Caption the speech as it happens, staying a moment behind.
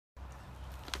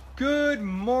Good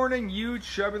morning, you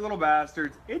chubby little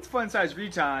bastards. It's fun size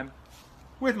review time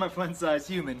with my fun size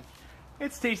human.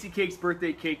 It's TastyKake's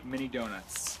birthday cake mini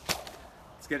donuts.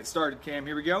 Let's get it started, Cam.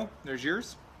 Here we go. There's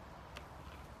yours.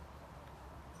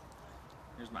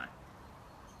 Here's mine.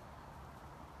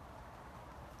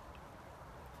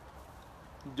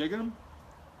 You digging them?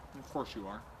 Of course you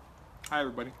are. Hi,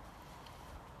 everybody.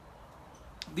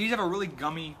 These have a really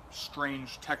gummy,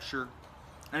 strange texture.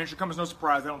 And it should come as no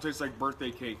surprise, they don't taste like birthday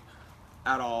cake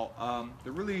at all.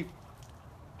 They're really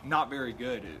not very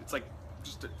good. It's like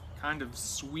just a kind of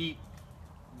sweet,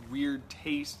 weird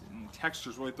taste, and the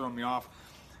texture's really throwing me off.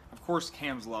 Of course,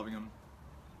 Cam's loving them.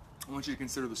 I want you to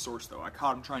consider the source, though. I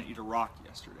caught him trying to eat a rock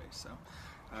yesterday, so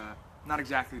not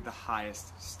exactly the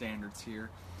highest standards here.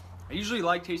 I usually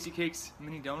like TastyKake's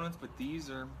mini donuts, but these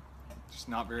are just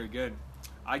not very good.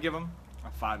 I give them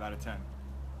a 5 out of 10.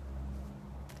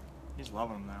 He's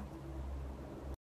loving them now.